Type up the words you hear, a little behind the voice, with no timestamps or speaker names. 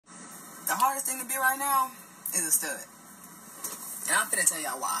The hardest thing to be right now is a stud. And I'm finna tell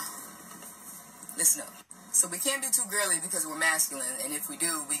y'all why. Listen up. So we can't be too girly because we're masculine, and if we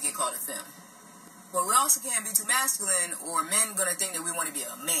do, we get called a femme. But we also can't be too masculine, or men gonna think that we want to be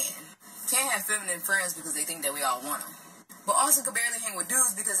a man. Can't have feminine friends because they think that we all want them. But also could barely hang with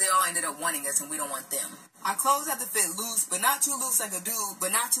dudes because they all ended up wanting us and we don't want them. Our clothes have to fit loose, but not too loose like a dude,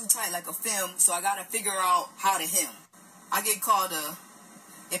 but not too tight like a femme, so I gotta figure out how to hem. I get called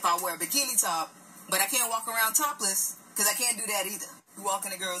if I wear a bikini top, but I can't walk around topless because I can't do that either. You walk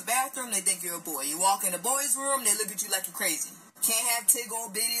in a girl's bathroom, they think you're a boy. You walk in a boy's room, they look at you like you're crazy. Can't have tig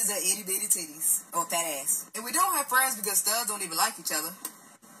old bitties or itty bitty titties or fat ass. And we don't have friends because studs don't even like each other.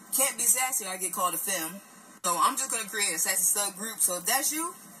 Can't be sassy, I get called a femme. So I'm just gonna create a sassy stud group. So if that's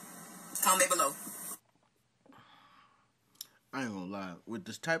you, comment below. I ain't gonna lie. With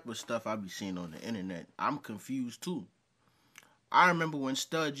this type of stuff I be seeing on the internet, I'm confused too. I remember when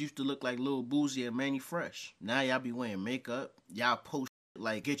studs used to look like Lil Boosie and Manny Fresh. Now y'all be wearing makeup. Y'all post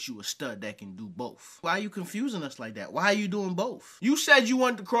like get you a stud that can do both. Why are you confusing us like that? Why are you doing both? You said you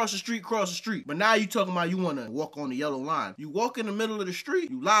wanted to cross the street. But now you talking about you want to walk on the yellow line. You walk in the middle of the street,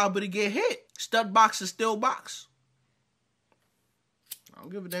 you liable to get hit. Stud box is still box. I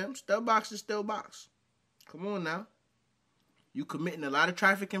don't give a damn. Stud box is still box. Come on now. You committing a lot of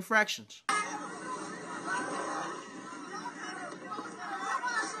traffic infractions.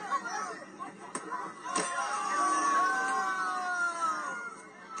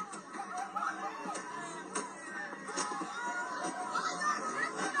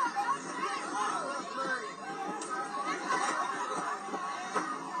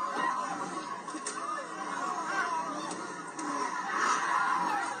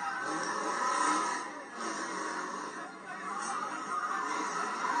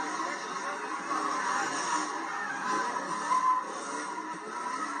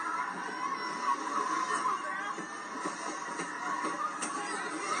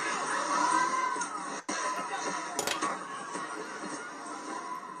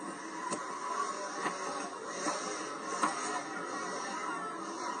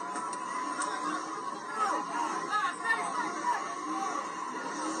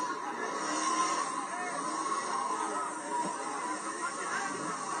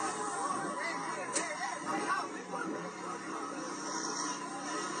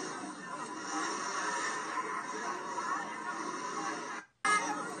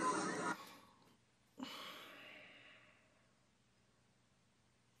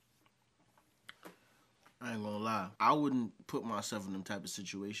 I ain't gonna lie. I wouldn't put myself in them type of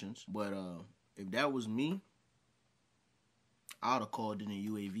situations. But if that was me, I would have called in a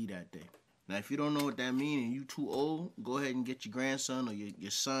UAV that day. Now, if you don't know what that means and you too old, go ahead and get your grandson or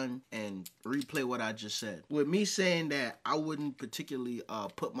your son and replay what I just said. With me saying that I wouldn't particularly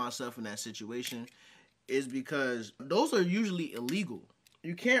put myself in that situation is because those are usually illegal.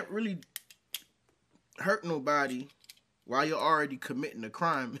 You can't really hurt nobody while you're already committing a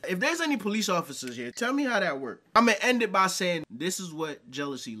crime. If there's any police officers here, tell me how that works. I'm going to end it by saying this is what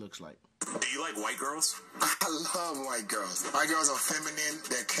jealousy looks like. Do you like white girls? I love white girls. White girls are feminine,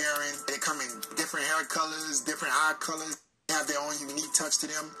 they're caring, they come in different hair colors, different eye colors. They have their own unique touch to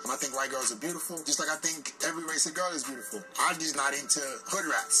them. I think white girls are beautiful, just like I think every race of girl is beautiful. I'm just not into hood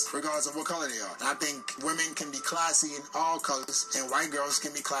rats, regardless of what color they are. And I think women can be classy in all colors, and white girls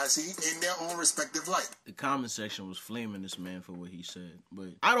can be classy in their own respective light. The comment section was flaming this man for what he said,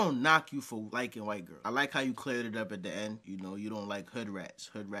 but I don't knock you for liking white girls. I like how you cleared it up at the end. You know, you don't like hood rats.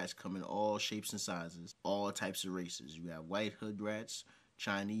 Hood rats come in all shapes and sizes, all types of races. You have white hood rats,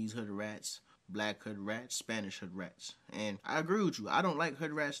 Chinese hood rats, black hood rats, Spanish hood rats. And I agree with you. I don't like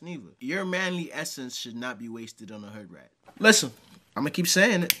hood rats neither. Your manly essence should not be wasted on a hood rat. Listen, I'm going to keep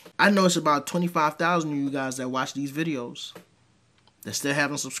saying it. I know it's about 25,000 of you guys that watch these videos that still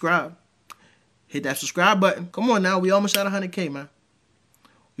haven't subscribed. Hit that subscribe button. Come on now. We almost at 100K, man.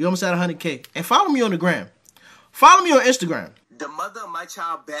 We almost at 100K. And follow me on the gram. Follow me on Instagram. The mother of my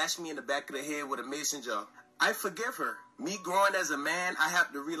child bashed me in the back of the head with a mason jar. I forgive her. Me growing as a man, I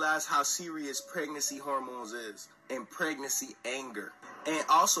have to realize how serious pregnancy hormones is and pregnancy anger. And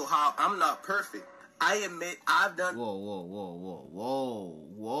also how I'm not perfect. I admit I've done... Whoa,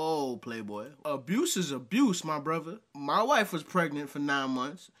 Playboy. Abuse is abuse, my brother. My wife was pregnant for 9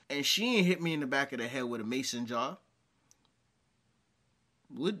 months, and she ain't hit me in the back of the head with a mason jar.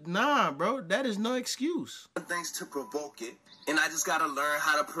 Nah, bro, that is no excuse. Things to provoke it, and I just gotta learn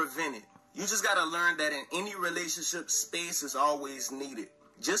how to prevent it. You just gotta learn that in any relationship, space is always needed.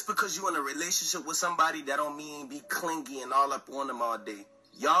 Just because you're in a relationship with somebody, that don't mean be clingy and all up on them all day.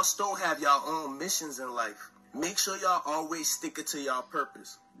 Y'all still have y'all own missions in life. Make sure y'all always stick it to y'all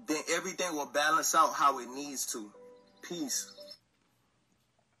purpose. Then everything will balance out how it needs to. Peace.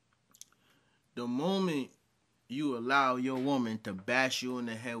 The moment you allow your woman to bash you in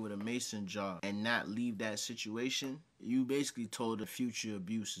the head with a mason jar and not leave that situation, you basically told her future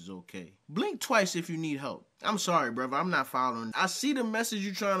abuse is okay. Blink twice if you need help. I'm sorry, brother. I'm not following. I see the message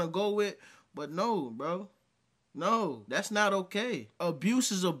you're trying to go with, but no, bro. No, that's not okay.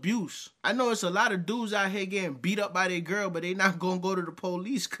 Abuse is abuse. I know it's a lot of dudes out here getting beat up by their girl, but they not gonna go to the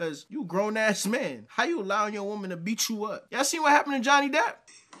police because you grown-ass man. How you allowing your woman to beat you up? Y'all seen what happened to Johnny Depp?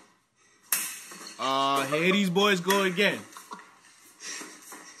 Here these boys go again.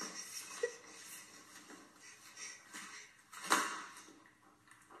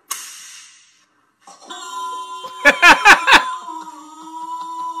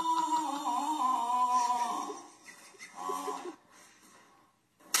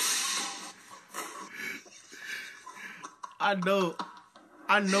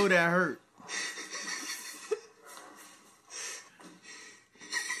 I know that hurt.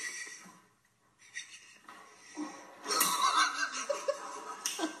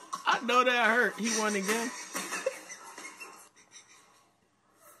 I know that hurt. He won again.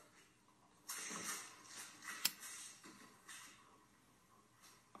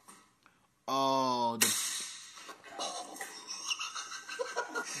 Oh,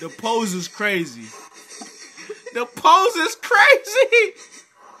 the pose is crazy. The pose is crazy.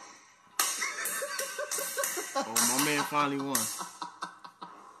 Oh, my man finally won.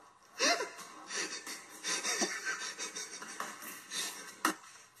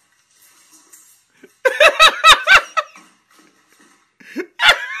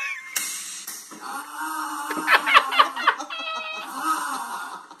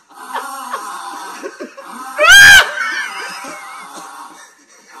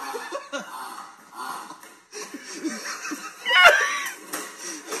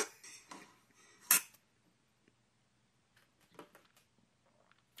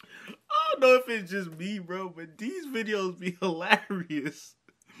 I don't know if it's just me, bro, but these videos be hilarious.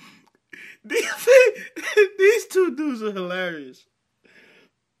 These two dudes are hilarious.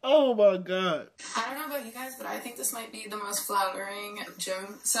 Oh my god. I don't know about you guys, but I think this might be the most flattering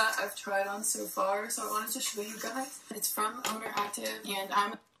gym set I've tried on so far, so I wanted to show you guys. It's from Owner Active, and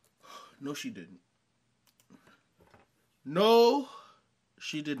I'm... No, she didn't. No,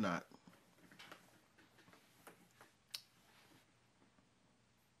 she did not.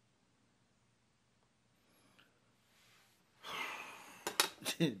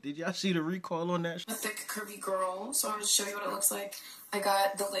 Did y'all see the recall on that? A thick, curvy girl, so I wanted to show you what it looks like. I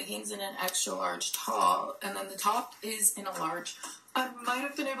got the leggings in an extra large tall, and then the top is in a large. I might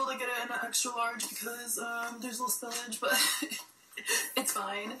have been able to get it in an extra large because there's a little spillage, but it's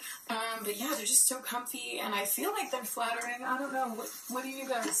fine. But yeah, they're just so comfy, and I feel like they're flattering. I don't know. What do you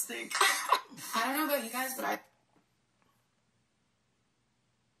guys think? I don't know about you guys, but I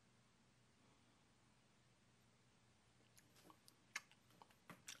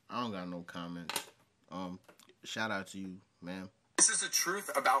don't got no comments. Shout out to you, man. This is the truth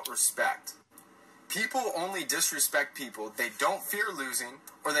about respect. People only disrespect people they don't fear losing,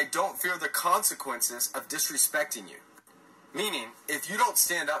 or they don't fear the consequences of disrespecting you. Meaning, if you don't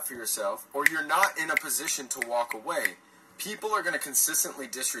stand up for yourself, or you're not in a position to walk away, people are going to consistently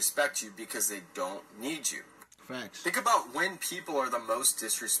disrespect you because they don't need you. Facts. Think about when people are the most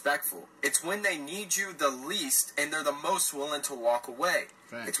disrespectful. It's when they need you the least and they're the most willing to walk away.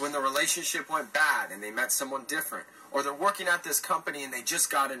 Facts. It's when the relationship went bad and they met someone different. Or they're working at this company and they just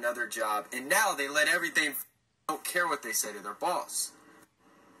got another job and now they let everything don't care what they say to their boss.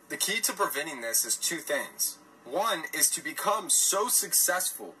 The key to preventing this is two things. One is to become so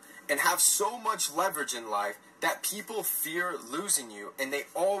successful and have so much leverage in life that people fear losing you and they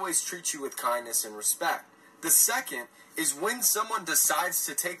always treat you with kindness and respect. The second is when someone decides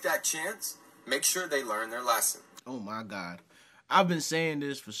to take that chance, make sure they learn their lesson. Oh my God. I've been saying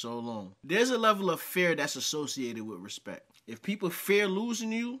this for so long. There's a level of fear that's associated with respect. If people fear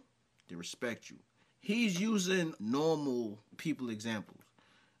losing you, they respect you. He's using normal people examples.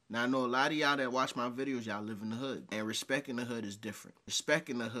 Now, I know a lot of y'all that watch my videos, y'all live in the hood. And respect in the hood is different. Respect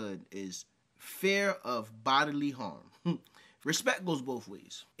in the hood is fear of bodily harm. Respect goes both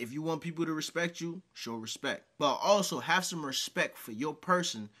ways. If you want people to respect you, show respect. But also have some respect for your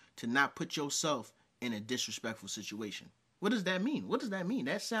person to not put yourself in a disrespectful situation. What does that mean? What does that mean?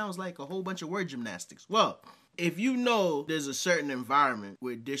 That sounds like a whole bunch of word gymnastics. Well, If you know there's a certain environment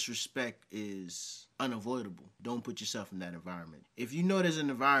where disrespect is unavoidable, don't put yourself in that environment. If you know there's an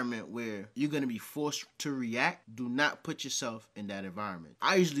environment where you're going to be forced to react, do not put yourself in that environment.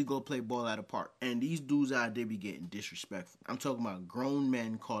 I usually go play ball at a park, and these dudes out there be getting disrespectful. I'm talking about grown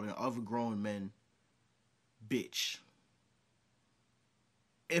men calling other grown men bitch.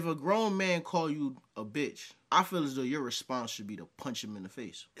 If a grown man call you a bitch, I feel as though your response should be to punch him in the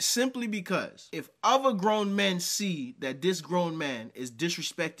face. Simply because if other grown men see that this grown man is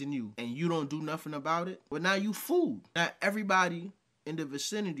disrespecting you and you don't do nothing about it, well, now you fooled. Now everybody in the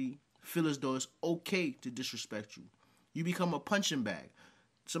vicinity feel as though it's okay to disrespect you. You become a punching bag.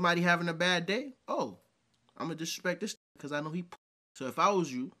 Somebody having a bad day, oh, I'm going to disrespect this because I know he. So if I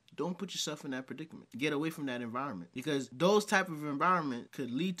was you, don't put yourself in that predicament. Get away from that environment, because those type of environment could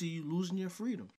lead to you losing your freedom.